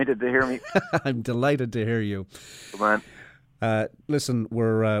disappointed to hear me. I'm delighted to hear you. Good man. Listen,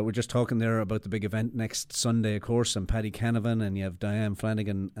 we're just talking there about the big event next Sunday, of course, and Paddy Canavan, and you have Diane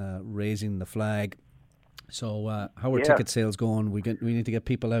Flanagan raising the flag. So how are ticket sales going? We need to get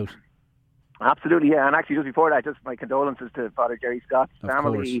people out. Absolutely, yeah. And actually, just before that, just my condolences to Father Gerry Scott's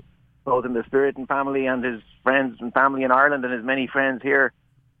family, both in the spirit and family, and his friends and family in Ireland, and his many friends here.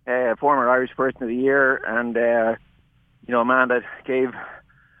 Former Irish Person of the Year, and a man that gave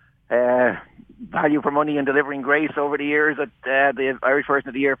value for money and delivering grace over the years at the Irish Person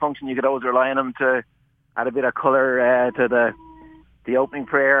of the Year function. You could always rely on him to add a bit of colour to the opening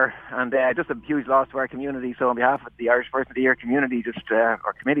prayer, and just a huge loss to our community. So on behalf of the Irish Person of the Year community,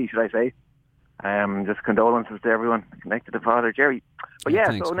 or committee, should I say, just condolences to everyone connected to Father Gerry. But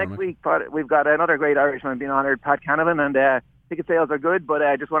thanks, so next week we've got another great Irishman being honoured, Pat Canavan, and ticket sales are good, but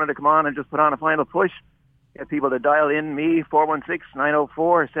I just wanted to come on and just put on a final push. Get people to dial in me,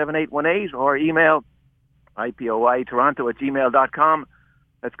 416-904-7818, or email IPOY&lt@gmail.com.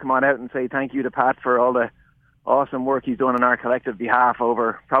 Let's come on out and say thank you to Pat for all the awesome work he's done on our collective behalf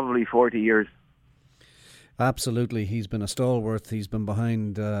over probably 40 years. Absolutely. He's been a stalwart. He's been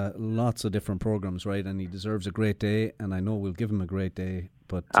behind lots of different programmes, right? And he deserves a great day, and I know we'll give him a great day.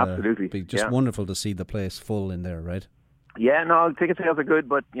 But absolutely. It'd be just wonderful to see the place full in there, right? Yeah, no, ticket sales are good,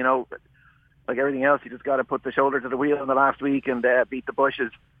 but, like everything else, you just got to put the shoulder to the wheel in the last week and beat the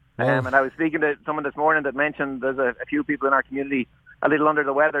bushes. And I was speaking to someone this morning that mentioned there's a few people in our community a little under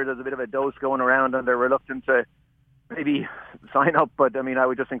the weather. There's a bit of a dose going around, and they're reluctant to maybe sign up. But I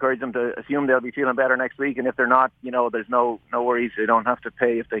would just encourage them to assume they'll be feeling better next week. And if they're not, there's no worries. They don't have to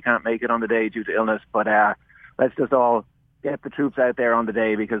pay if they can't make it on the day due to illness. But let's just all get the troops out there on the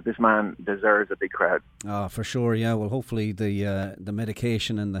day, because this man deserves a big crowd. Oh, for sure, yeah. Well, hopefully the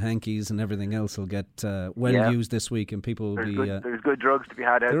medication and the hankies and everything else will get used this week, and people will be... there's good drugs to be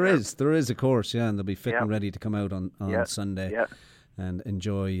had out there. There is, of course, yeah, and they'll be fit and ready to come out on Sunday and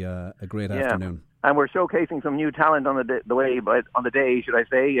enjoy a great afternoon. And we're showcasing some new talent on the day, should I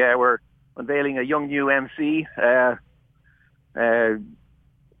say. We're unveiling a young new MC.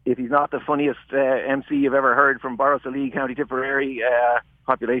 If he's not the funniest MC you've ever heard from Borrisoleigh, County Tipperary,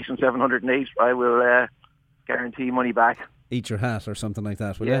 population 708, I will guarantee money back. Eat your hat or something like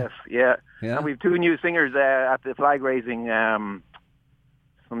that, will you? Yes, yeah. And we've two new singers at the flag raising. Some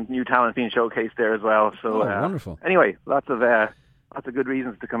new talent being showcased there as well. So wonderful. Anyway, lots of good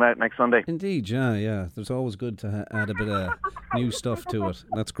reasons to come out next Sunday. Indeed, yeah. There's always good to add a bit of new stuff to it.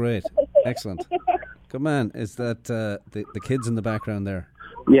 That's great. Excellent. Good man. Is that the kids in the background there?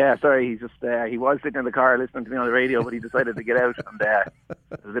 Yeah, sorry, he was sitting in the car listening to me on the radio, but he decided to get out, and there's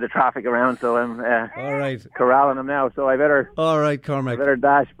a bit of traffic around, so I'm all right, corralling him now, so I better... All right, Cormac. I better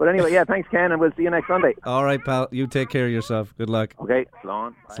dash. But anyway, thanks, Ken, and we'll see you next Sunday. All right, pal, you take care of yourself. Good luck. Okay,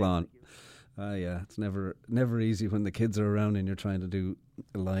 Slán. Slán. It's never easy when the kids are around and you're trying to do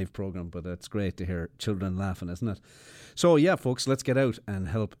a live programme, but it's great to hear children laughing, isn't it? So, folks, let's get out and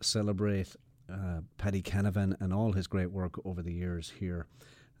help celebrate Paddy Canavan and all his great work over the years here.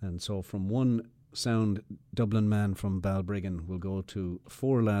 And so from one sound Dublin man from Balbriggan. We'll go to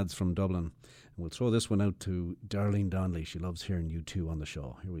Four Lads from Dublin. And we'll throw this one out to Darlene Donnelly. She loves hearing you two on the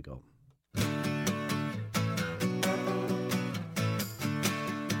show. Here we go.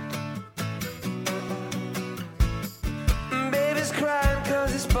 Baby's crying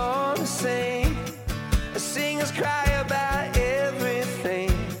 'cause he's born to sing. Singers cry about everything.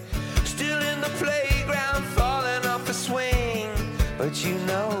 Still in the playground, falling off a swing. But you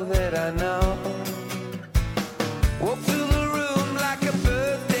know that I know. Walk through the room like a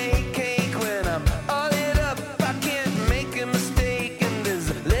birthday cake. When I'm all lit up, I can't make a mistake. And there's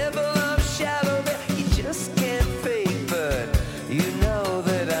a level of shadow that you just can't fake. But you know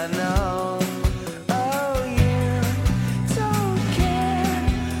that I know. Oh, you don't care,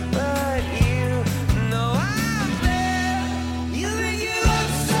 but you know I'm there. You think you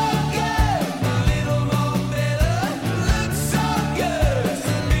look so good, a little more better. Look so good, just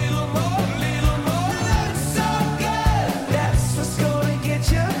a little more, look so good. That's what's gonna get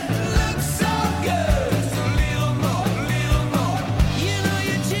you. Look so good, just a little more, You know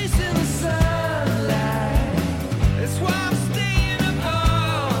you're chasing the sunlight. That's why I'm staying up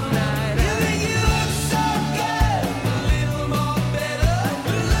all night. You think you look so good, a little more better.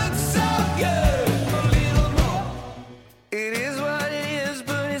 Look so good, a little more. It is what it is,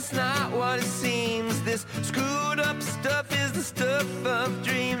 but it's not what it seems. This screwed up stuff is the stuff of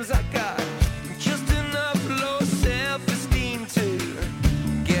dreams. I got just enough low self-esteem to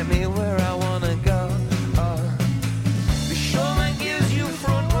get me where I wanna go. The showman gives you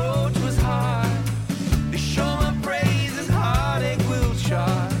front row to his heart. The showman prays his heartache will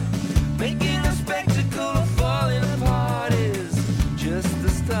chart. Making a spectacle of falling apart is just the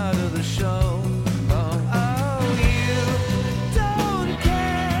start of the show. Oh, you don't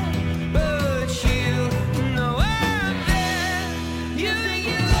care, but you know I'm there. You think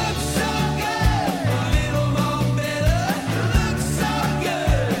you look so good, a little more better. Look so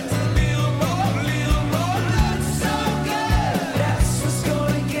good, just a little more, look so good. That's what's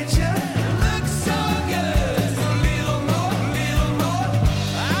gonna get you. Look so good, just a little more,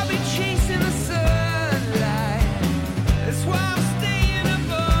 I'll be chasing the sunlight. That's why I'm staying up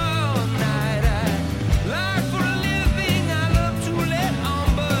all night. I lie for a living, I love to let on,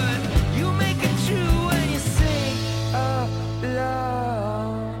 but you make it true when you sing along.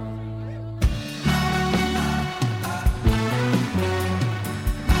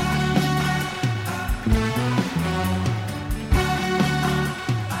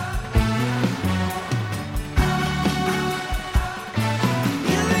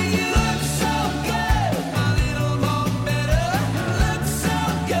 You think you look so good, a little more better. Look so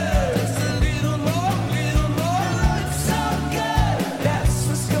good, just a little more, look so good. That's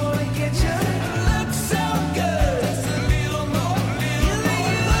what's gonna get you. Look so good, just a little more. You think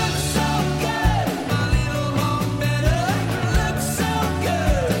you look so good, a little more better. Look so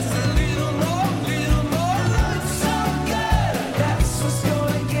good, just a little more, look so good. That's what's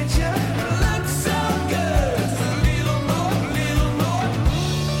gonna get you. Look so good, just a little more.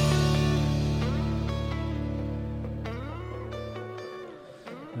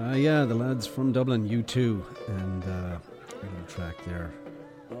 Yeah, the lads from Dublin, U2, and a little track there.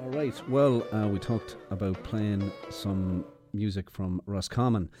 All right, well, we talked about playing some music from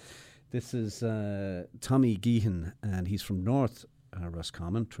Roscommon. This is Tommy Geehan, and he's from North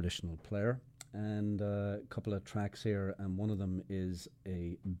Roscommon, traditional player. And a couple of tracks here, and one of them is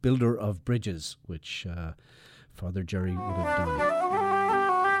a Builder of Bridges, which Father Gerry would have done.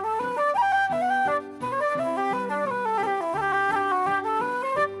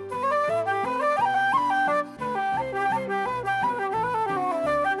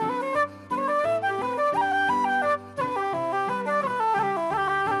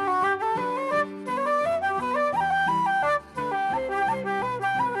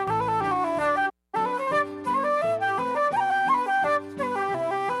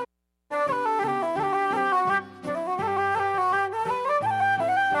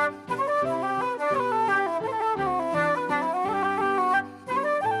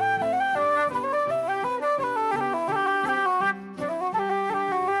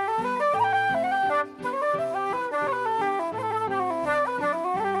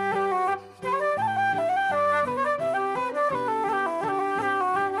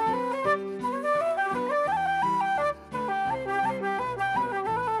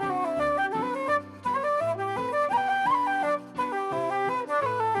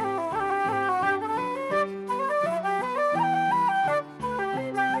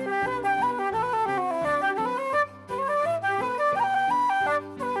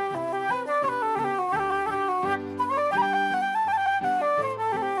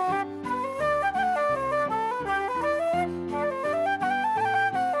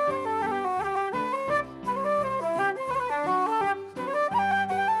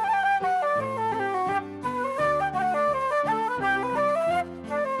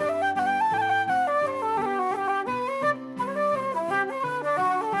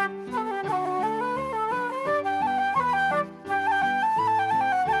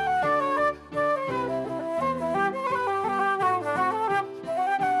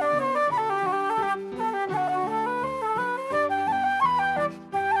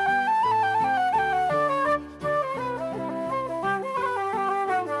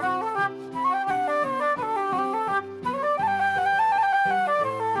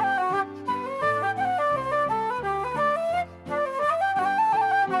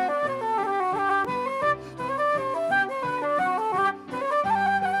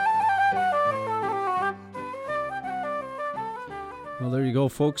 Well, there you go,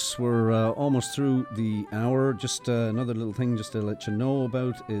 folks. We're almost through the hour. Just another little thing just to let you know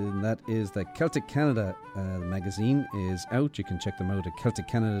about, and that is that Celtic Canada magazine is out. You can check them out at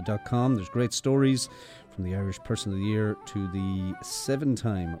CelticCanada.com. There's great stories from the Irish Person of the Year to the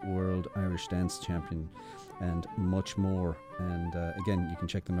 7-time World Irish Dance Champion and much more. And again, you can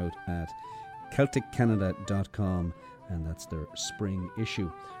check them out at CelticCanada.com, and that's their spring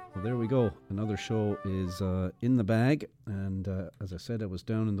issue. Well, there we go. Another show is in the bag. And as I said, I was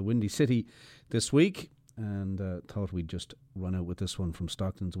down in the Windy City this week and thought we'd just run out with this one from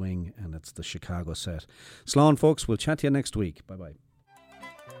Stockton's Wing, and it's the Chicago set. Slán, folks. We'll chat to you next week. Bye-bye.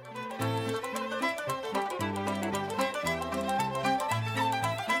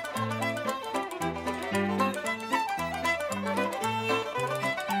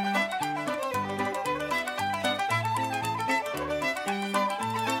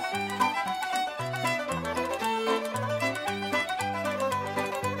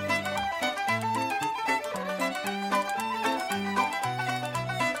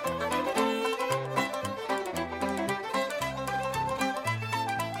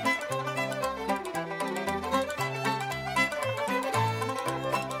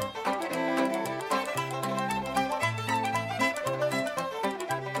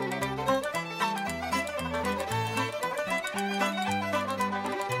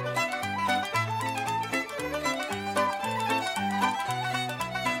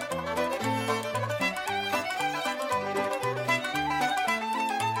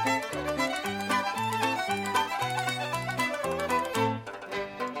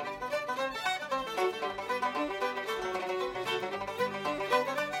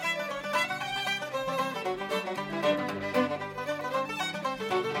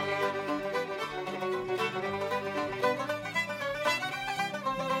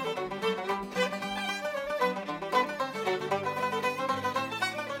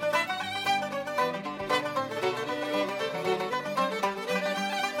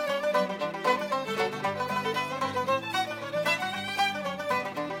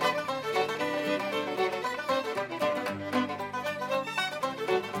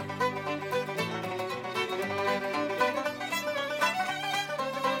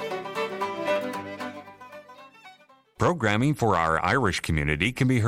 Programming for our Irish community can be heard